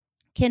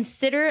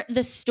Consider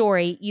the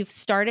story you've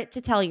started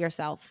to tell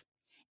yourself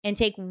and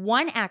take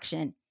one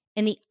action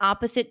in the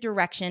opposite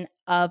direction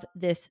of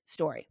this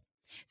story.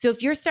 So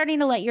if you're starting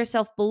to let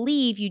yourself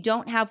believe you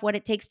don't have what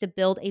it takes to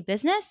build a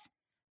business,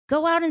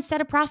 go out and set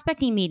a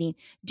prospecting meeting.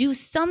 Do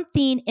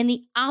something in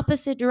the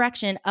opposite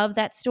direction of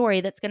that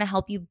story that's going to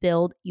help you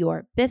build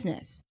your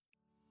business.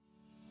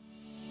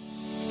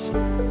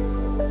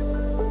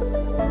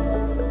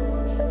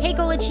 Hey,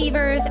 goal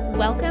achievers,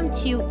 welcome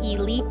to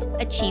Elite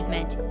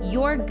Achievement,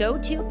 your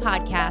go-to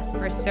podcast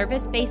for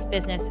service-based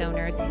business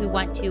owners who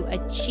want to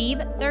achieve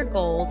their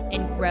goals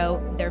and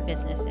grow their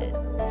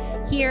businesses.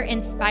 Hear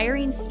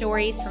inspiring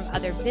stories from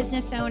other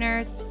business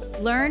owners,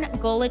 learn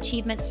goal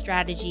achievement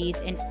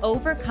strategies, and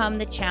overcome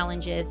the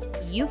challenges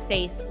you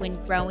face when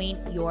growing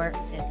your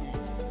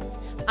business.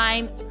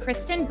 I'm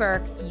Kristen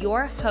Burke,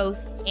 your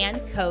host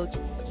and coach,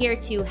 here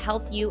to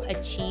help you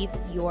achieve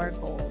your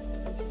goals.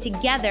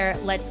 Together,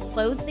 let's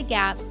close the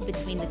gap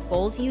between the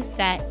goals you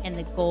set and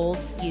the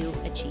goals you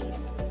achieve.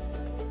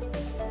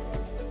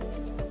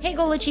 Hey,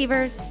 goal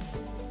achievers,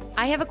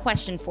 I have a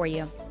question for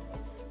you.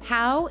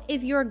 How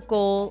is your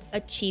goal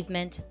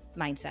achievement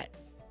mindset?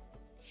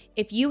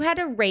 If you had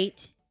to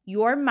rate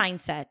your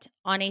mindset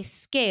on a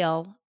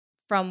scale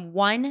from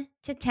 1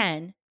 to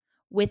 10,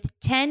 with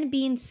 10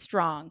 being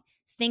strong,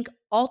 think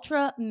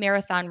ultra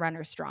marathon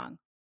runner strong,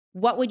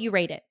 what would you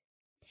rate it?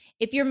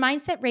 If your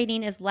mindset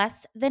rating is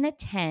less than a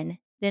 10,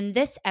 then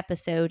this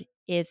episode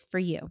is for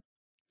you.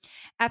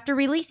 After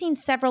releasing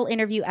several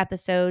interview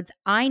episodes,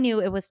 I knew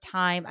it was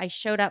time I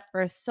showed up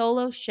for a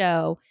solo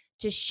show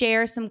to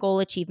share some goal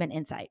achievement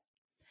insight.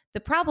 The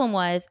problem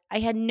was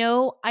I had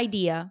no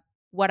idea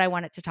what I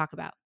wanted to talk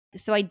about.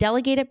 So I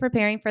delegated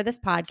preparing for this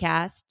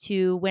podcast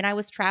to when I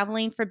was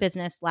traveling for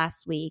business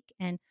last week.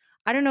 And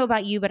I don't know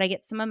about you, but I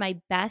get some of my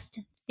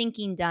best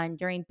thinking done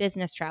during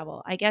business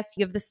travel. I guess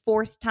you have this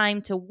forced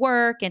time to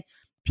work and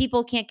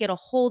people can't get a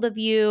hold of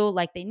you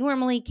like they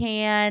normally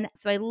can.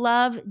 So I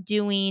love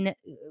doing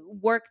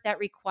work that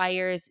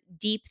requires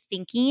deep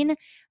thinking,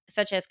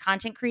 such as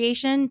content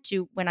creation,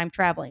 to when I'm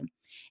traveling.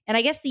 And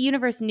I guess the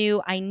universe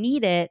knew I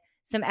needed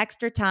some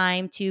extra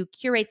time to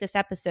curate this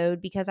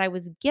episode because I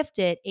was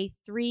gifted a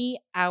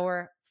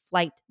 3-hour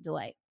flight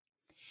delay.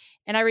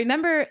 And I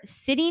remember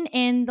sitting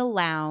in the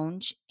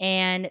lounge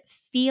and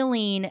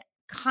feeling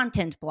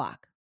content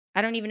block.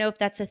 I don't even know if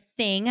that's a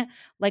thing,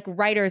 like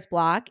writer's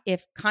block.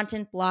 If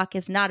content block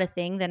is not a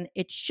thing, then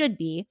it should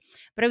be.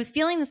 But I was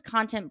feeling this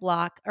content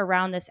block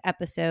around this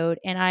episode,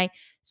 and I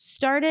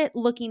started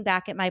looking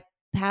back at my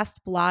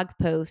past blog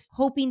posts,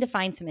 hoping to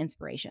find some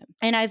inspiration.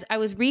 And as I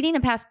was reading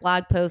a past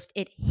blog post,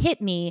 it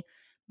hit me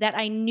that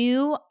I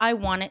knew I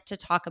wanted to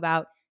talk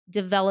about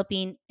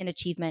developing an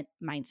achievement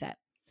mindset,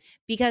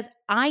 because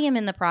I am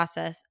in the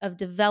process of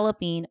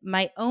developing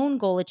my own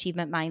goal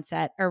achievement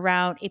mindset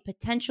around a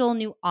potential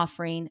new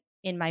offering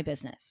in my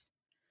business.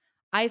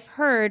 I've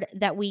heard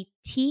that we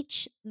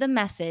teach the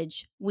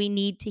message we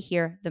need to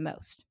hear the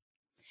most.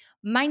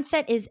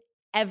 Mindset is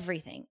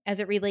everything as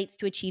it relates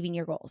to achieving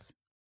your goals.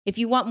 If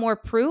you want more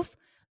proof,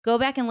 go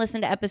back and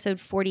listen to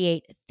episode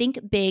 48,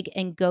 Think Big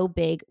and Go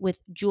Big with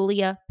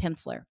Julia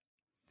Pimsleur.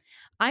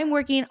 I'm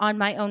working on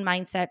my own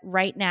mindset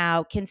right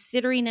now,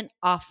 considering an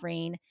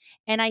offering,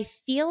 and I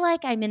feel like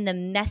I'm in the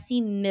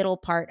messy middle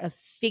part of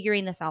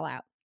figuring this all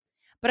out.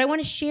 But I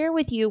want to share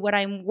with you what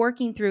I'm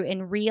working through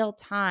in real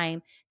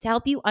time to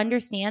help you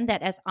understand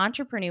that as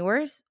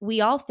entrepreneurs, we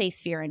all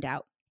face fear and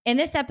doubt. In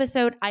this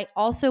episode, I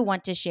also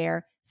want to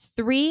share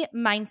 3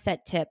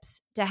 mindset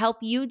tips to help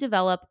you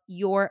develop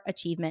your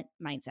achievement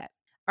mindset.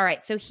 All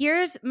right, so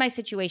here's my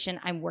situation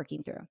I'm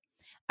working through.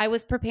 I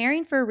was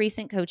preparing for a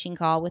recent coaching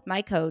call with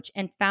my coach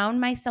and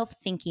found myself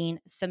thinking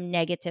some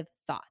negative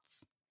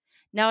thoughts.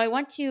 Now, I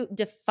want to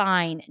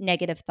define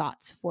negative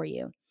thoughts for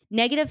you.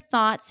 Negative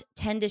thoughts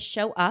tend to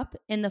show up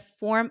in the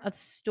form of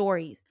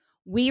stories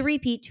we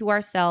repeat to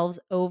ourselves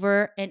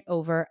over and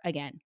over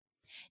again.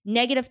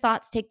 Negative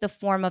thoughts take the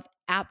form of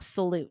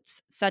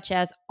absolutes, such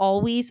as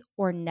always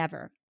or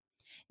never.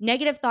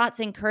 Negative thoughts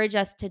encourage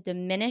us to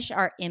diminish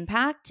our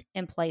impact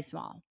and play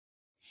small.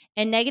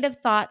 And negative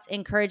thoughts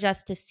encourage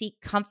us to seek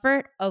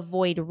comfort,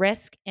 avoid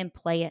risk, and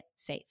play it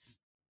safe.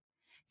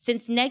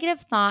 Since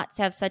negative thoughts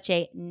have such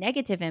a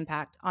negative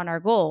impact on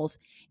our goals,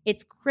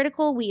 it's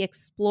critical we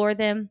explore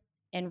them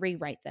and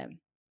rewrite them.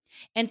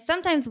 And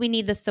sometimes we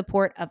need the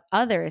support of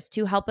others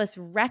to help us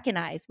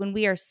recognize when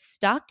we are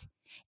stuck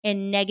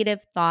in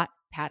negative thought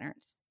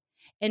patterns.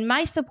 And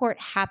my support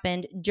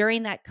happened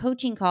during that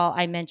coaching call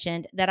I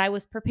mentioned that I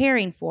was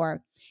preparing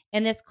for.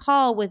 And this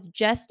call was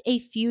just a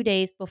few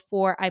days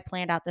before I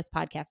planned out this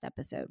podcast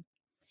episode.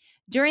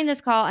 During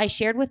this call, I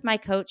shared with my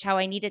coach how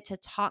I needed to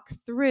talk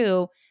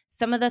through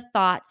some of the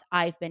thoughts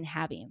I've been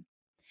having.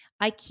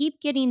 I keep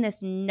getting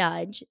this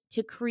nudge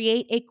to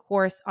create a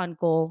course on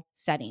goal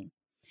setting.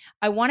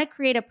 I want to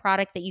create a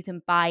product that you can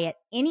buy at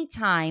any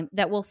time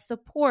that will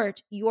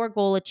support your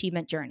goal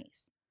achievement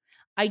journeys.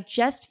 I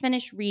just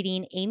finished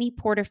reading Amy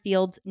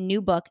Porterfield's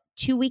new book,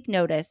 2 Week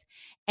Notice,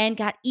 and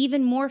got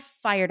even more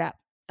fired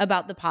up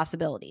about the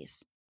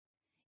possibilities.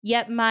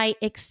 Yet my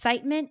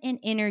excitement and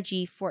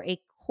energy for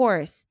a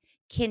course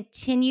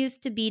continues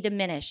to be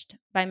diminished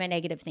by my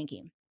negative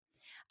thinking.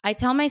 I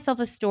tell myself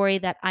a story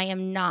that I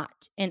am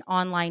not an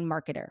online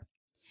marketer.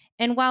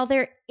 And while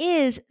there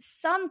is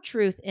some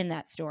truth in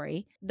that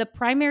story, the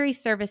primary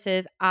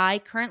services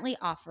I currently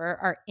offer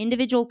are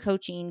individual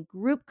coaching,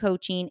 group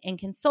coaching, and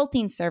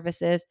consulting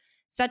services,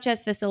 such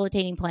as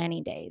facilitating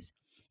planning days.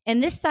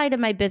 And this side of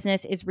my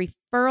business is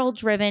referral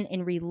driven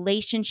and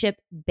relationship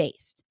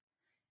based.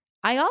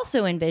 I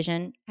also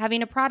envision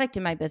having a product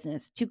in my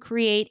business to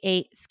create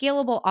a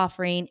scalable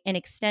offering and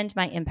extend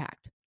my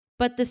impact.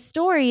 But the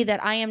story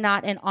that I am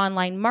not an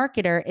online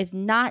marketer is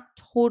not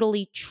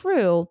totally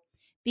true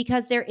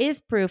because there is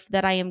proof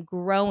that I am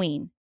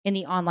growing in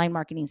the online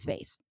marketing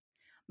space.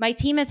 My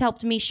team has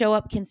helped me show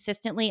up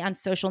consistently on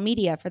social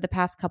media for the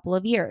past couple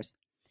of years.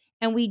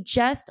 And we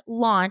just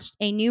launched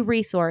a new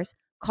resource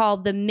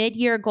called the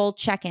Mid-Year Goal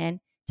Check-In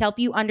to help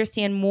you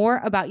understand more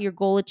about your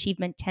goal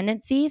achievement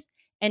tendencies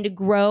and to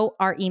grow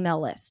our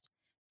email list.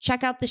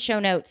 Check out the show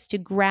notes to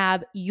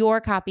grab your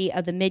copy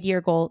of the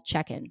Mid-Year Goal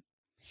Check-In.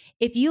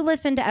 If you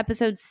listen to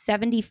episode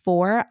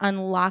 74,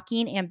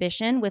 Unlocking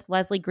Ambition with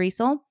Leslie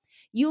Griesel,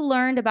 you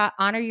learned about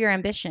Honor Your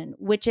Ambition,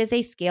 which is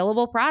a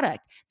scalable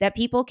product that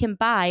people can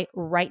buy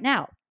right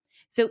now.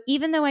 So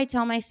even though I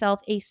tell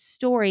myself a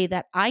story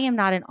that I am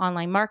not an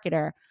online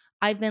marketer,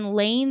 I've been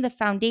laying the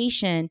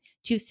foundation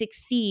to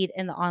succeed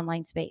in the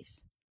online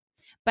space.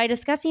 By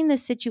discussing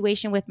this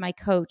situation with my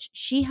coach,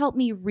 she helped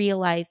me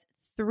realize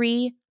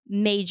 3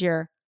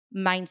 major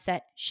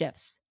mindset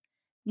shifts.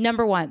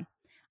 Number 1,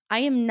 I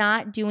am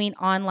not doing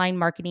online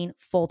marketing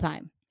full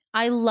time.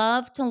 I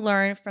love to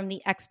learn from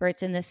the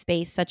experts in this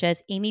space, such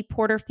as Amy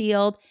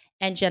Porterfield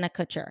and Jenna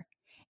Kutcher.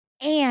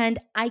 And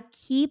I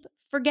keep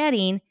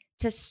forgetting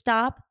to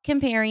stop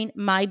comparing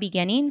my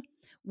beginning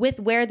with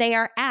where they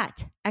are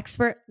at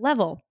expert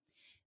level.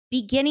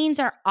 Beginnings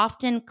are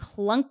often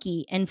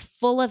clunky and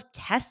full of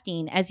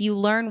testing as you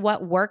learn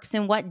what works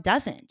and what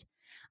doesn't.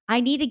 I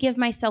need to give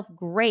myself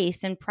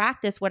grace and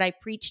practice what I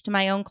preach to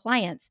my own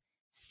clients.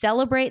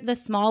 Celebrate the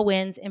small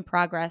wins and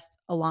progress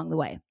along the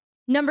way.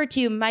 Number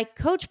 2, my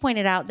coach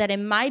pointed out that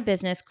in my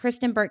business,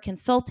 Kristen Burt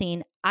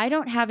Consulting, I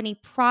don't have any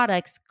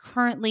products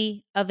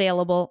currently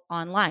available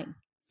online.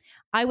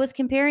 I was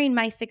comparing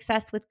my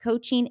success with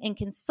coaching and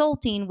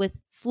consulting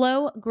with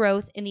slow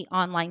growth in the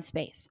online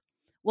space.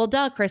 Well,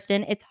 duh,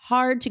 Kristen, it's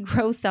hard to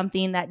grow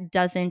something that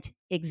doesn't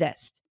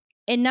exist.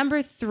 And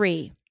number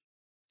 3,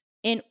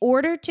 in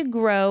order to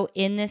grow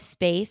in this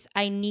space,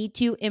 I need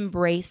to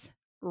embrace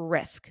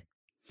risk.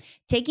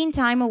 Taking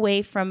time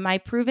away from my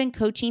proven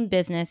coaching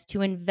business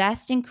to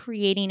invest in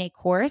creating a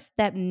course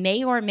that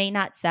may or may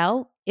not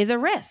sell is a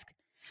risk.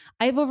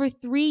 I have over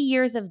 3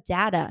 years of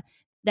data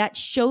that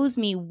shows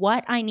me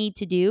what I need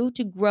to do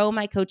to grow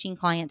my coaching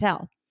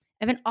clientele.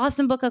 I have an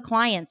awesome book of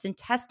clients and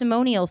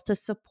testimonials to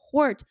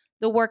support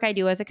the work I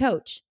do as a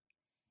coach.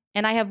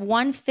 And I have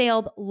 1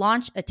 failed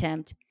launch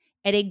attempt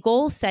at a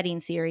goal setting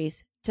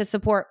series to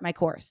support my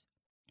course.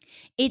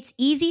 It's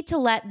easy to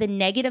let the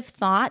negative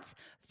thoughts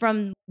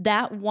from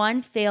that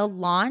 1 failed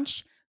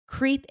launch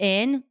creep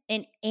in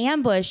and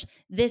ambush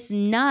this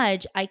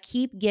nudge I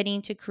keep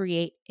getting to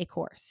create a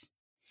course.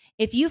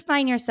 If you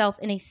find yourself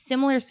in a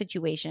similar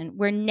situation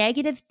where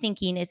negative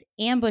thinking is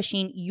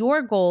ambushing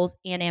your goals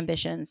and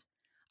ambitions,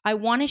 I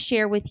want to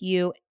share with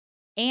you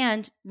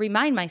and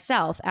remind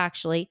myself,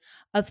 actually,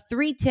 of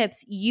 3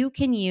 tips you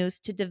can use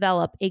to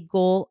develop a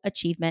goal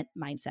achievement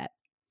mindset.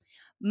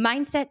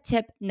 Mindset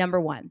tip number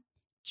 1,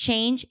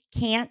 change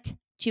can't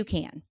to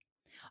can.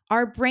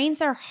 Our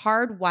brains are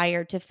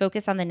hardwired to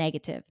focus on the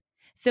negative.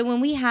 So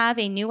when we have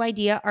a new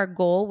idea or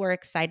goal we're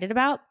excited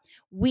about,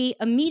 we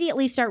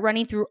immediately start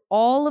running through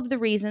all of the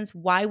reasons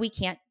why we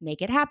can't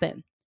make it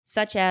happen,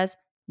 such as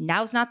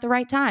now's not the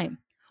right time,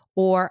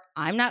 or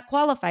I'm not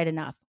qualified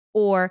enough,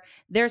 or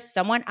there's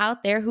someone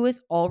out there who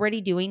is already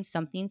doing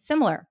something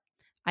similar.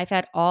 I've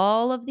had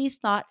all of these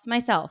thoughts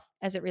myself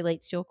as it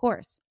relates to a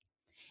course.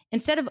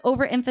 Instead of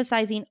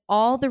overemphasizing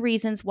all the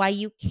reasons why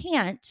you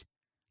can't,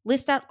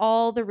 list out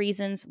all the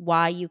reasons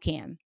why you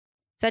can,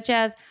 such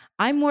as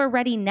I'm more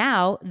ready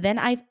now than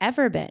I've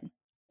ever been,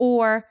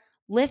 or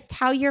list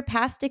how your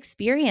past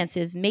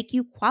experiences make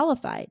you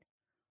qualified,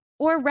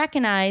 or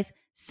recognize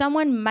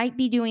someone might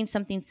be doing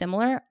something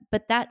similar,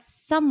 but that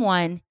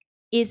someone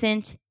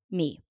isn't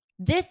me.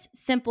 This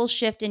simple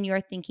shift in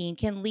your thinking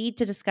can lead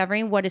to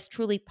discovering what is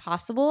truly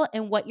possible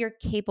and what you're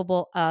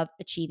capable of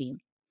achieving.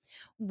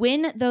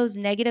 When those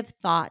negative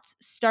thoughts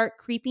start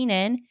creeping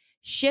in,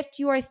 shift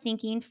your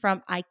thinking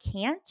from I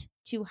can't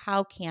to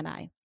how can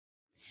I.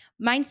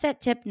 Mindset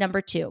tip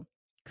number 2,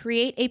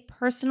 create a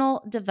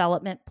personal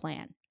development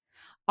plan.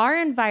 Our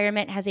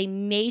environment has a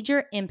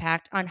major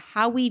impact on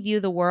how we view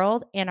the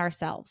world and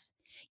ourselves.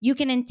 You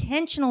can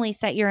intentionally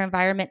set your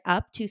environment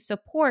up to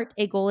support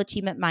a goal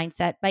achievement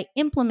mindset by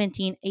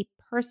implementing a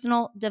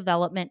personal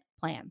development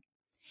plan.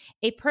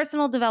 A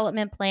personal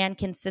development plan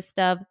consists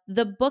of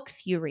the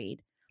books you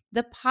read,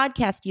 the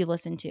podcast you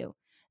listen to,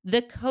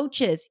 the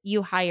coaches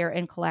you hire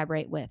and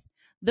collaborate with,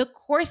 the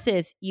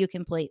courses you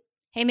complete.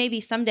 Hey,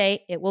 maybe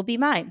someday it will be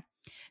mine.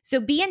 So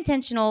be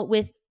intentional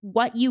with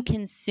what you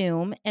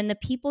consume and the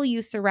people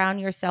you surround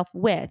yourself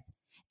with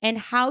and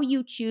how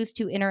you choose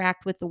to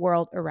interact with the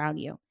world around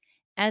you,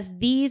 as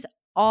these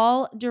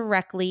all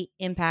directly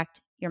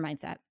impact your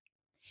mindset.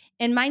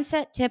 And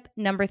mindset tip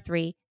number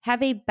 3,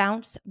 have a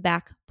bounce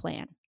back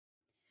plan.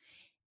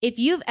 If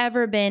you've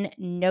ever been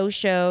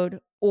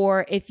no-showed,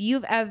 or if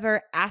you've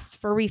ever asked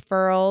for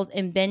referrals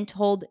and been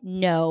told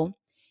no,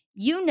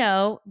 you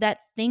know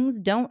that things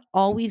don't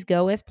always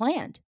go as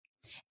planned.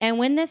 And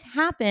when this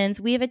happens,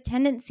 we have a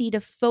tendency to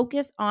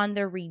focus on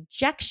the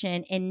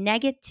rejection and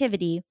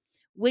negativity,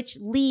 which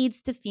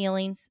leads to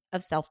feelings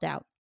of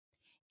self-doubt.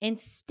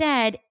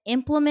 Instead,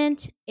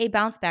 implement a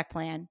bounce back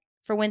plan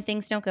for when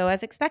things don't go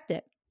as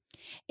expected.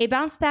 A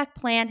bounce back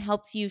plan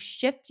helps you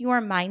shift your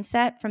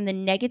mindset from the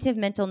negative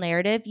mental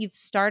narrative you've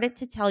started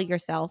to tell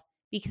yourself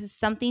because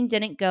something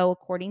didn't go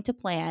according to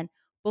plan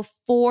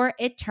before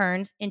it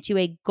turns into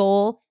a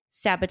goal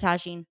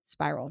sabotaging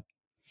spiral.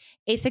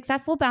 A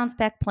successful bounce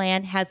back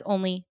plan has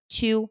only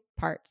 2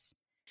 parts.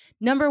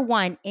 Number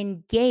 1,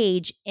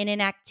 engage in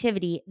an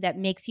activity that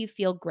makes you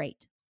feel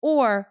great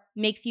or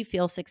makes you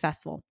feel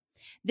successful.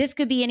 This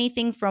could be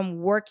anything from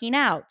working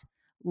out,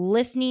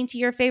 listening to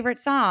your favorite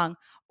song,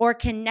 or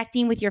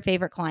connecting with your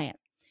favorite client.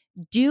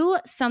 Do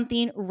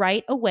something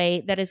right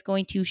away that is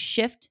going to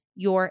shift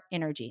your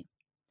energy.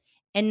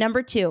 And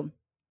number 2,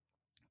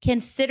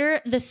 consider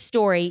the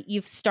story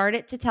you've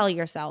started to tell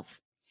yourself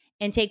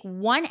and take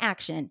one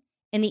action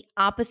in the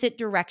opposite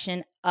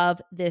direction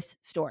of this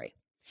story.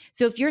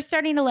 So if you're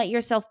starting to let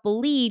yourself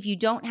believe you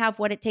don't have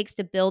what it takes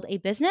to build a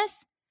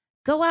business,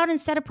 go out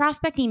and set a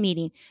prospecting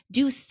meeting.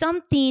 Do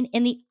something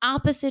in the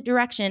opposite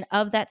direction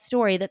of that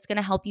story that's going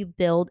to help you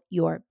build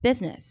your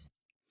business.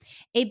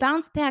 A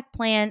bounce back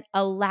plan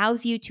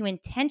allows you to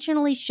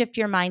intentionally shift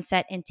your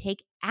mindset and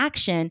take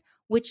action,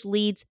 which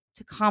leads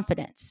to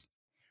confidence.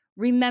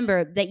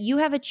 Remember that you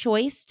have a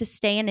choice to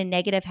stay in a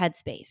negative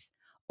headspace,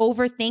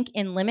 overthink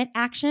and limit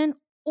action,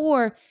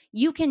 or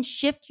you can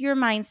shift your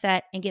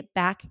mindset and get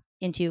back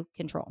into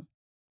control.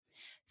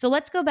 So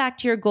let's go back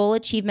to your goal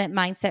achievement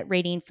mindset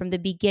rating from the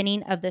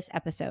beginning of this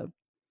episode.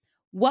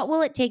 What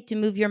will it take to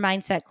move your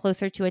mindset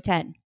closer to a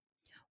 10?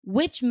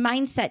 Which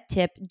mindset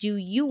tip do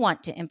you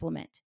want to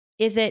implement?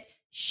 Is it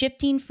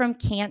shifting from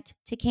can't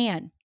to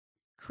can,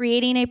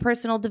 creating a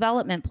personal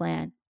development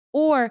plan,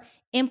 or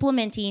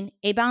implementing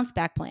a bounce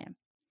back plan?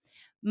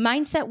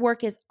 Mindset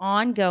work is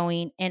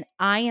ongoing, and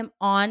I am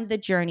on the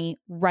journey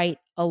right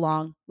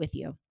along with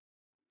you.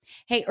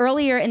 Hey,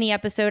 earlier in the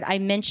episode, I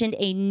mentioned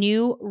a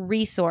new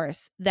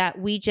resource that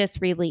we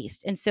just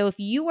released. And so if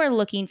you are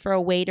looking for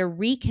a way to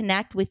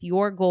reconnect with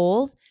your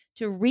goals,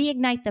 to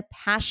reignite the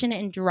passion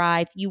and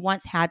drive you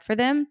once had for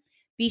them,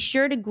 be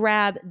sure to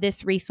grab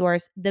this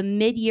resource, the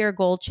Mid-Year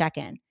Goal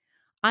Check-In.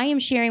 I am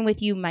sharing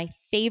with you my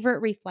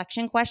favorite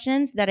reflection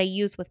questions that I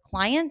use with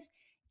clients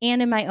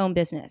and in my own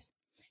business.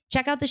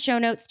 Check out the show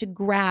notes to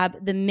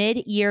grab the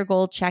Mid-Year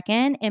Goal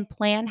Check-In and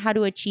plan how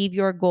to achieve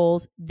your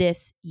goals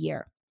this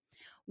year.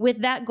 With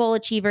that, goal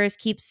achievers,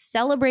 keep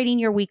celebrating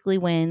your weekly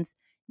wins,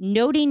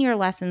 noting your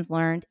lessons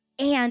learned,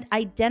 and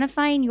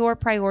identifying your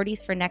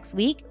priorities for next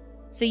week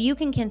so you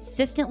can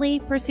consistently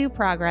pursue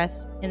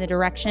progress in the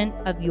direction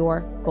of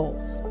your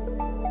goals.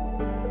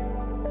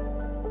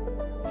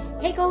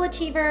 Hey, goal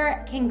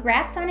achiever,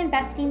 congrats on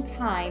investing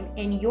time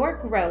in your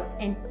growth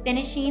and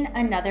finishing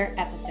another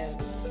episode.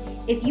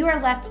 If you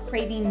are left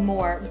craving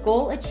more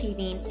goal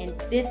achieving and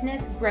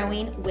business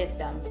growing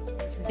wisdom,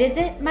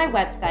 visit my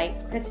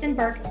website,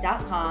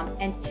 KristenBurke.com,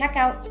 and check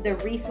out the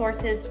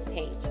resources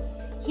page.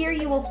 Here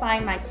you will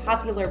find my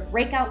popular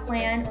breakout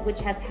plan,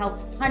 which has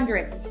helped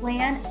hundreds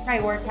plan,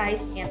 prioritize,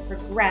 and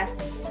progress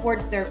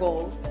towards their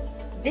goals,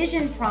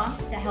 vision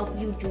prompts to help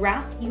you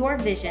draft your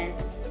vision,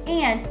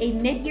 and a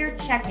mid-year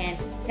check-in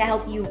to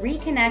help you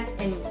reconnect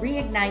and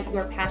reignite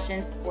your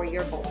passion for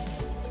your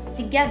goals.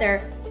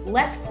 Together,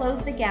 let's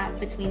close the gap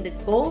between the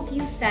goals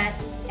you set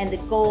and the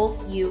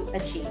goals you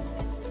achieve.